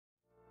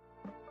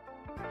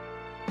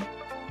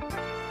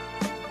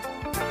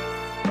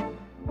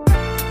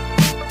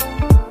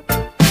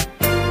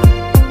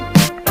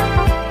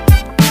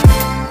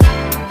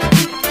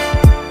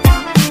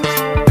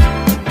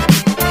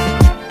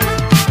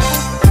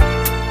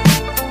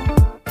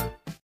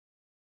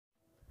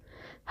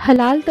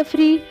حلال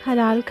تفریح،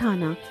 حلال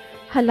کھانا،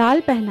 حلال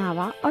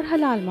پہناوا اور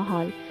حلال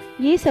ماحول،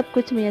 یہ سب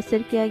کچھ میسر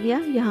کیا گیا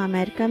یہاں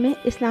امریکہ میں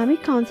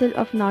Islamic council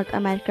of north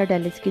America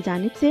deals کی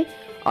جانب سے،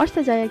 اور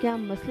سجایا گیا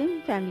مسلم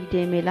فیملی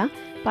ڈے میلہ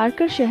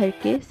پارکر شہر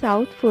کے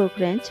ساؤتھ فورک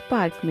رینچ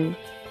پارک میں۔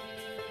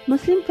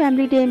 مسلم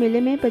فیملی ڈے میلے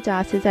میں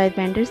 50 سے زائد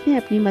وینڈرز نے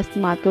اپنی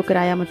مصنوعات کو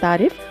کرایا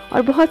متعارف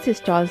اور بہت سے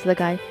سٹالز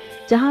لگائے،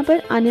 جہاں پر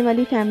آنے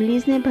والی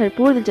فیملیز نے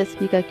بھرپور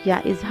دلچسپی کا کیا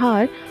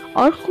اظہار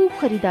اور خوب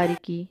خریداری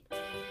کی۔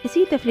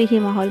 اسی تفریحی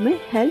ماحول میں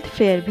ہیلتھ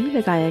فیئر بھی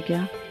لگایا گیا۔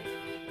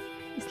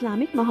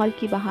 اسلامک ماحول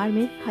کی بہار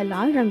میں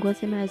حلال رنگوں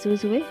سے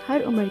محظوظ ہوئے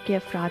ہر عمر کے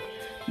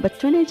افراد۔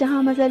 بچوں نے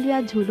جہاں مزہ لیا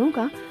جھولوں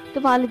کا، تو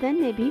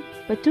والدین نے بھی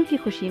بچوں کی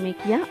خوشی میں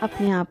کیا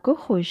اپنے آپ کو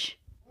خوش۔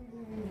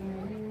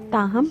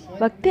 تاہم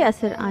وقت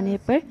عصر آنے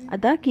پر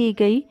ادا کی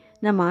گئی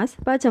نماز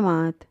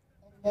باجماعت۔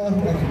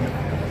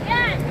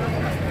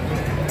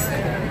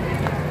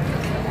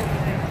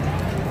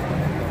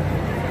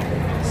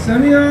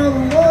 سمع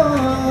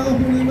اللہ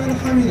لمن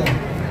حمدہ،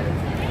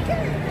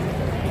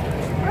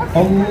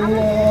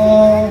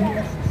 اللہ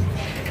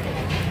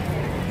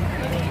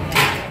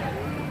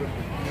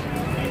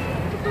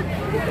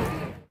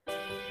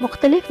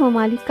مختلف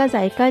ممالک کا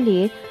ذائقہ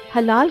لیے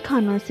حلال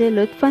کھانوں سے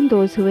لطف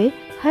اندوز ہوئے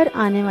ہر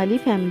آنے والی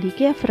فیملی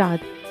کے افراد۔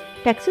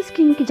 ٹیکسس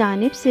کنگ کی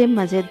جانب سے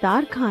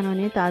مزیدار کھانوں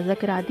نے تازہ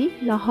کرا دی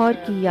لاہور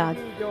کی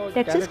یاد۔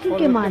 ٹیکسس کنگ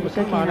کے مالک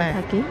کا کہنا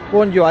تھا کہ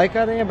وہ انجوائے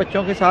کر رہے ہیں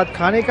بچوں کے ساتھ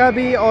کھانے کا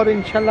بھی، اور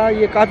انشاءاللہ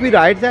یہ کافی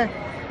رائڈز ہیں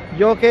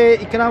جو کہ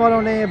ICNA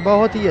والوں نے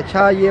بہت ہی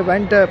اچھا یہ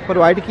ایونٹ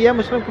پرووائڈ کیا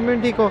مسلم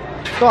کمیونٹی کو،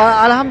 تو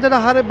الحمدللہ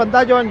ہر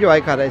بندہ جو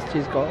انجوائے کر رہا ہے اس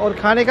چیز کو، اور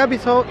کھانے کا بھی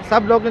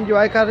سب لوگ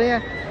انجوائے کر رہے ہیں۔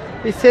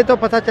 اس سے تو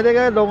پتہ چلے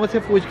گا لوگوں سے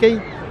پوچھ کے ہی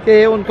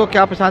کہ ان کو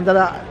کیا پسند آ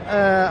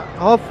رہا۔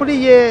 ہوپ فلی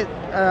یہ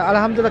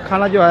الحمدللہ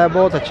کھانا جو ہے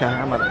بہت اچھا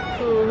ہے ہمارا۔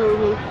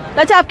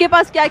 اچھا، آپ کے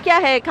پاس کیا کیا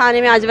ہے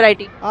کھانے میں آج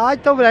ورائٹی؟ آج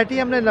تو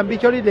ورائٹی ہم نے لمبی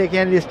چوڑی لے کے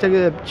ہیں لسٹ۔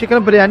 چکن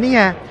بریانی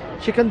ہے،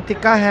 چکن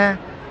ٹکا ہے،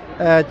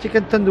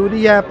 چکن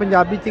تندوری ہے،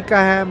 پنجابی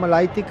ٹکا ہے،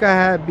 ملائی ٹکا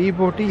ہے، بیف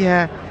بوٹی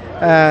ہے،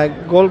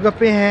 گول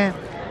گپے ہیں،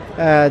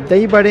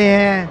 دہی بڑے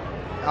ہیں،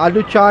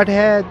 آلو چاٹ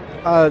ہے،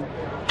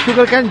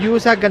 شوگر کین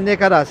جوس ہے، گنے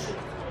کا رس۔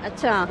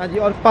 اچھا ہاں جی،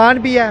 اور پان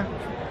بھی ہے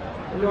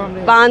جو ہم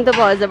نے۔ پان تو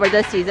بہت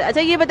زبردست چیز ہے۔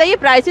 اچھا یہ بتائیے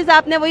پرائسز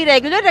آپ نے وہی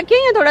ریگولر رکھے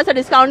ہیں یا تھوڑا سا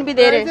ڈسکاؤنٹ بھی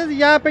دے رہے ہیں؟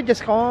 یہاں پہ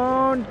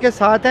ڈسکاؤنٹ کے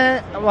ساتھ ہیں،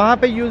 وہاں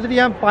پہ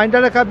یوزلی ہم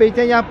 $5 کا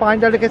بیچتے ہیں، یہاں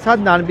 $5 کے ساتھ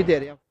نان بھی دے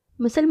رہے ہیں۔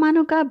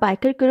 مسلمانوں کا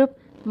بائکر گروپ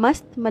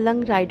مست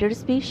ملنگ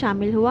رائڈرز بھی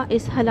شامل ہوا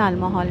اس حلال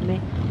ماحول میں،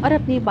 اور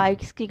اپنی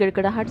بائکس کی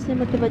گڑگڑاہٹ سے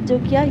متوجہ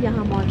کیا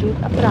یہاں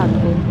موجود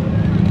افراد کو۔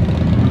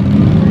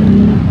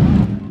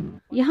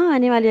 یہاں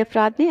آنے والے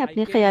افراد نے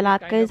اپنے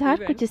خیالات کا اظہار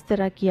کچھ اس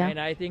طرح کیا۔ And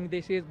I think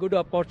this is good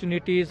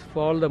opportunities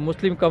for all the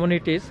Muslim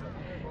communities.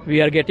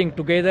 We are getting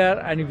together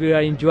and we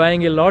are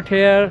enjoying a lot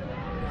here.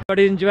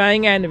 Everybody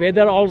enjoying, and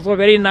weather also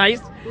very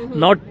nice.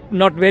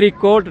 Not very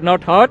cold,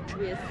 not hot.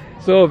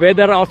 So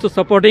weather also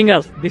supporting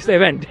us this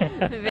event.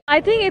 I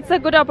think it's a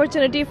good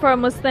opportunity for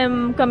Muslim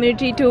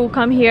community to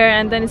come here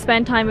and then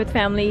spend time with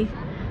family.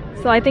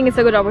 So I think it's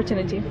a good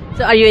opportunity.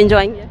 So are you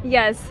enjoying it?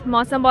 Yes,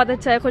 موسم بہت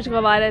اچھا ہے،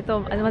 خوشگوار ہے، تو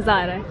مزہ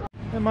آ رہا ہے۔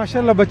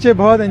 ماشاءاللہ بچے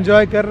بہت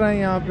انجوائے کر رہے ہیں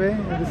یہاں پہ۔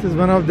 دس is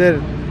one of their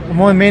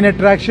main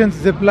attractions,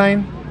 zip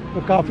line, تو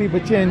کافی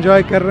بچے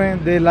انجوائے کر رہے ہیں۔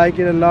 They like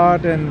it a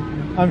lot and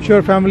I am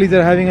sure families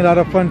are having a lot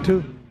of fun to.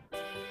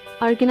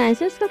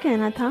 Organizers کا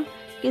کہنا تھا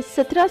کہ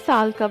 17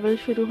 سال قبل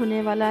شروع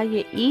ہونے والا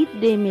یہ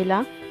عید ڈے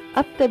میلہ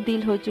اب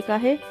تبدیل ہو چکا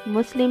ہے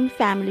مسلم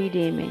فیملی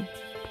ڈے میں۔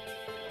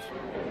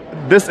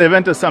 This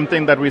event is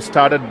something that we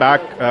started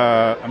back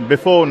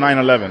before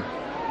 9/11.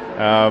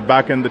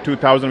 Back in the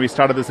 2000, we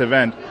started this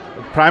event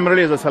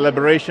primarily as a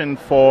celebration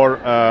for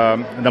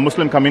the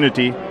Muslim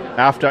community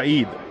after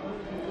Eid.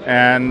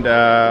 And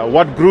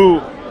what grew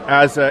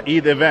as an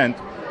Eid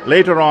event,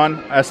 later on,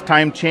 as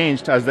time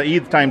changed, as the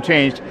Eid time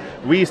changed,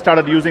 we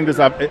started using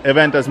this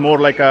event as more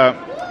like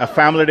a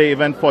family day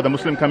event for the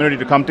Muslim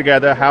community to come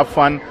together, have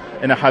fun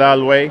in a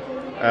halal way.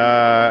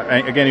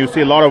 And again, you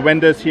see a lot of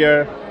vendors here,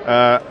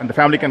 and the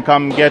family can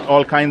come get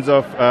all kinds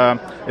of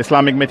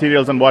Islamic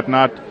materials and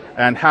whatnot,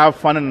 and have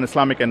fun in an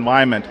Islamic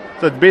environment.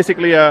 So it's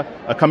basically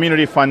a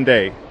community fun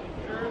day.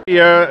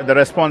 Here, the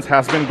response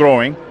has been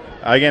growing.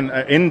 Again,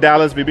 in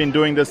Dallas, we've been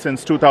doing this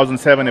since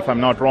 2007, if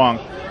I'm not wrong.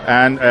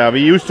 And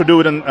we used to do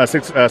it in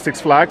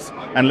Six Flags,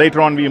 and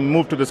later on we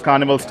moved to this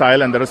carnival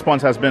style, and the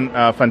response has been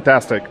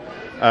fantastic.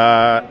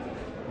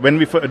 When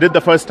we did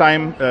the first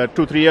time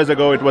 2-3 years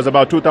ago, it was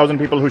about 2,000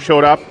 people who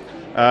showed up.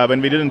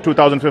 When we did in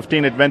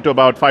 2015, it went to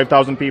about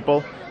 5,000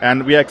 people,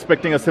 and we are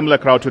expecting a similar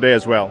crowd today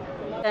as well.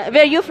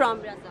 Where are you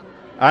from?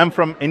 I'm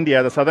from India,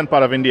 the southern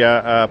part of India,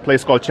 a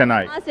place called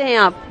Chennai. کہاں سے ہیں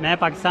آپ؟ میں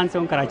پاکستان سے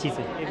ہوں، کراچی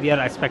سے۔ We are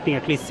expecting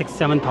at least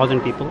 6-7,000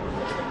 people,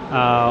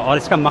 اور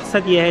اس کا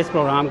مقصد یہ ہے اس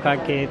پروگرام کا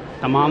کہ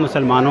تمام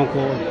مسلمانوں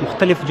کو،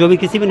 مختلف جو بھی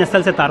کسی بھی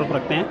نسل سے تعلق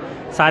رکھتے ہیں،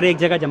 سارے ایک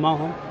جگہ جمع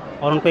ہوں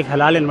اور ان کو ایک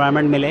حلال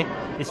انوائرمنٹ ملے۔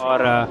 اور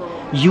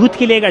یوتھ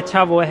کے لیے ایک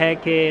اچھا وہ ہے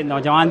کہ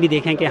نوجوان بھی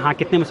دیکھیں کہ ہاں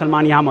کتنے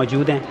مسلمان یہاں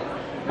موجود ہیں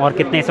اور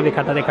کتنے سب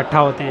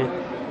اکٹھا ہوتے ہیں،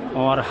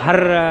 اور ہر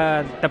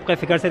طبقے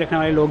فکر سے رکھنے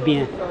والے لوگ بھی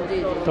ہیں۔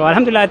 تو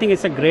الحمدللہ I think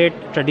it's a great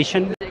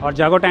tradition. اور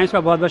جاگو ٹائمز کا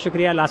بہت بہت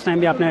شکریہ, لاسٹ ٹائم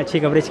بھی آپ نے اچھی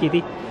کوریج کی تھی,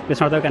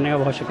 اس مرتبہ کرنے کا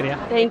بہت شکریہ.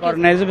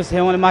 آرگنائزر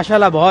سے ماشاء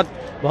اللہ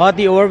بہت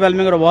ہی اوور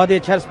ویلمنگ اور بہت ہی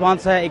اچھا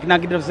رسپانس ہے اکنا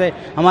کی طرف سے.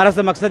 ہمارا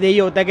سب مقصد یہی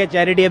ہوتا ہے کہ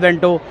چیریٹی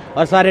ایونٹ ہو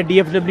اور سارے ڈی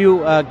ایف ڈبلیو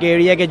کے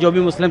ایریا کے جو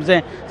بھی مسلمس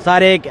ہیں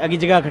سارے ایک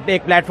جگہ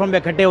ایک پلیٹ فارم پہ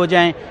اکٹھے ہو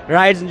جائیں,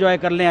 رائڈز انجوائے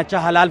کر لیں,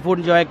 اچھا حلال فوڈ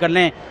انجوائے کر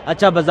لیں,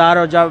 اچھا بازار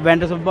اور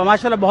وینڈرز.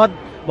 ماشاء اللہ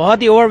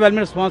بہت ہی اوور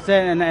ویلمنگ رسپانس ہے.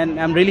 I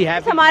am really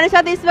happy. ہمارے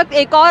ساتھ اس وقت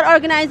ایک اور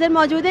آرگنائزر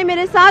موجود ہے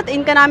میرے ساتھ,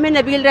 ان کا نام ہے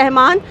نبیل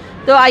رحمان.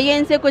 تو آئیے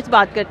ان سے کچھ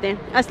بات کرتے ہیں.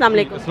 السلام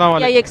علیکم.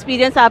 کیا یہ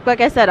ایکسپیرینس آپ کا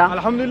کیسا رہا؟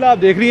 الحمدللہ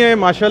آپ دیکھ رہی ہیں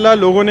ماشاءاللہ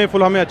لوگوں نے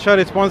فل ہمیں اچھا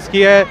رسپانس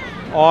کیا ہے,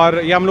 اور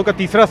یہ ہم لوگ کا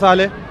تیسرا سال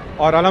ہے,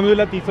 اور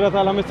الحمدللہ تیسرا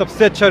سال ہمیں سب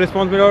سے اچھا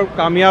رسپانس ملا اور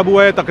کامیاب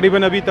ہوا ہے.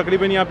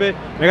 تقریباً یہاں پہ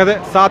میرے خیال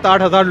سے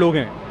 7-8 ہزار لوگ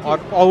ہیں, اور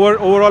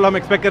اوور آل ہم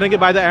ایکسپیکٹ کریں کہ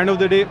by the and of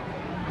the day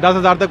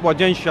 10,000 تک پہنچ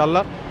جائیں انشاءاللہ.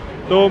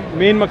 تو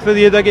مین مقصد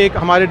یہ تھا کہ ایک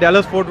ہمارے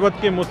ڈیلس فورٹ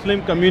ورتھ کے مسلم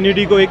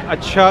کمیونٹی کو ایک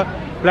اچھا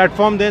پلیٹ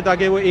فارم دیں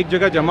تاکہ وہ ایک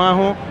جگہ جمع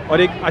ہوں اور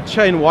ایک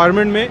اچھا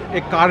انوائرمنٹ میں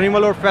ایک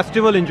کارنیول اور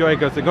فیسٹیول انجوائے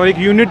کر سکیں اور ایک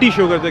یونٹی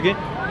شو کر سکیں.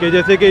 کہ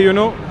جیسے کہ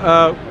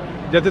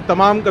جیسے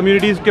تمام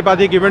کمیونٹیز کے پاس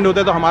ایک ایونٹ ہوتا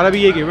ہے تو ہمارا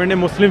بھی ایک ایونٹ ہے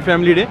مسلم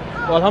فیملی ڈے.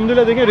 تو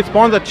الحمدللہ دیکھیں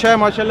رسپانس اچھا ہے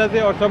ماشاءاللہ سے,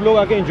 اور سب لوگ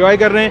آ کے انجوائے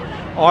کر رہے ہیں.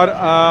 اور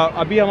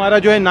ابھی ہمارا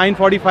جو ہے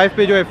 9:45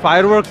 پہ جو ہے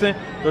فائر ورکس ہیں,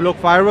 تو لوگ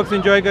فائر ورکس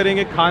انجوائے کریں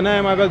گے. کھانا ہے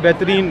ہمارے پاس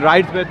بہترین,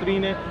 رائڈس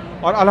بہترین ہے,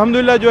 اور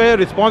الحمدللہ جو ہے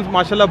رسپانس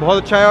ماشاءاللہ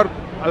بہت اچھا ہے, اور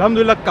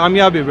الحمدللہ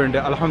کامیاب ایونٹ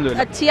ہے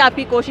الحمدللہ. اچھی آپ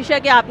کی کوشش ہے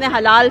کہ آپ نے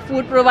حلال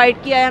فوڈ پرووائڈ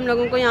کیا ہے ہم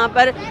لوگوں کو یہاں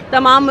پر,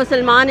 تمام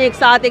مسلمان ایک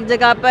ساتھ ایک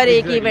جگہ پر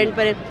ایک ایونٹ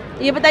پر.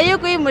 یہ بتائیے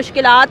کوئی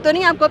مشکلات تو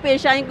نہیں آپ کو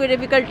پیش آئیں, کوئی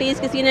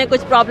ڈیفیکلٹیز, کسی نے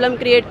کچھ پرابلم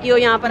کریٹ کی ہو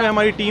یہاں پر؟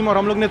 ہماری ٹیم اور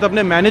ہم لوگ نے سب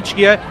نے مینیج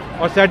کیا ہے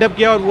اور سیٹ اپ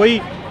کیا, اور وہی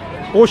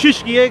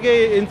کوشش کی ہے کہ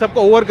ان سب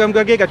کو اوور کم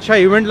کر کے ایک اچھا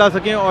ایونٹ لا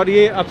سکیں. اور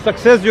یہ اب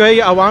سکسیس جو ہے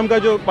یہ عوام کا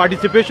جو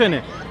پارٹیسپیشن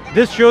ہے,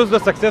 this shows the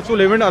successful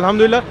event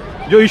الحمدللہ.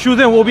 جو ایشوز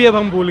ہیں وہ بھی اب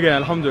ہم بھول گئے ہیں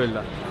الحمدللہ,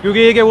 کیونکہ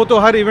یہ کہ وہ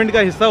تو ہر ایونٹ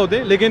کا حصہ ہوتے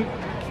ہیں, لیکن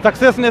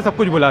سکسیس نے سب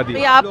کچھ بھلا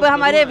دیا. آپ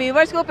ہمارے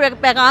ویورز کو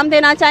پیغام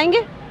دینا چاہیں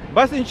گے؟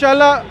 بس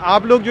انشاءاللہ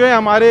آپ لوگ جو ہے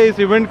ہمارے اس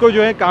ایونٹ کو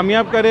جو ہے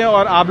کامیاب کریں,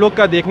 اور آپ لوگ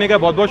کا دیکھنے کا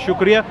بہت بہت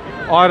شکریہ.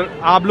 اور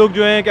آپ لوگ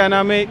جو ہے کیا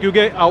نام ہے,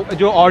 کیونکہ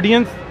جو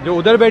آڈینس جو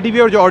ادھر بیٹھی ہوئی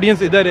ہے اور جو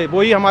آڈینس ادھر ہے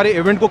وہی ہمارے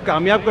ایونٹ کو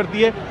کامیاب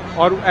کرتی ہے,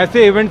 اور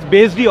ایسے ایونٹس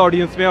بیسڈ ہی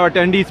آڈینس پہ اور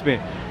اٹینڈیز پہ.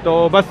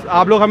 تو بس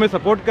آپ لوگ ہمیں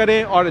سپورٹ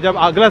کریں, اور جب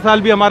اگلا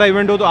سال بھی ہمارا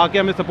ایونٹ ہو تو آ کے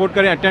ہمیں سپورٹ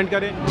کریں, اٹینڈ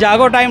کریں.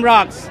 جاگو ٹائم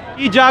راکس.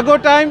 جاگو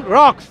time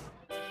rocks.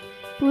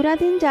 پورا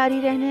دن جاری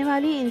رہنے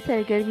والی ان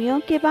سرگرمیوں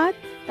کے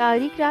بعد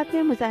تاریخ رات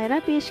میں مظاہرہ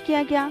پیش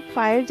کیا گیا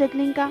فائر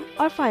جگلنگ کا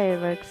اور فائر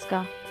ورکس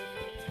کا.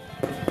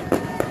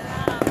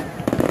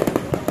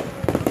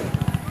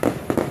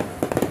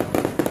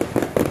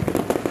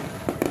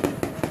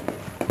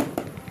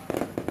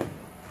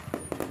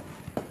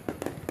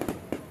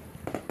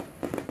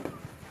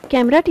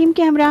 کیمرہ ٹیم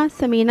کے ہمراہ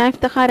سمینا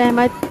افتخار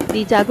احمد,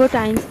 دی جاگو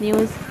ٹائمز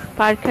نیوز,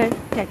 پارکر,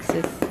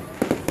 ٹیکساس.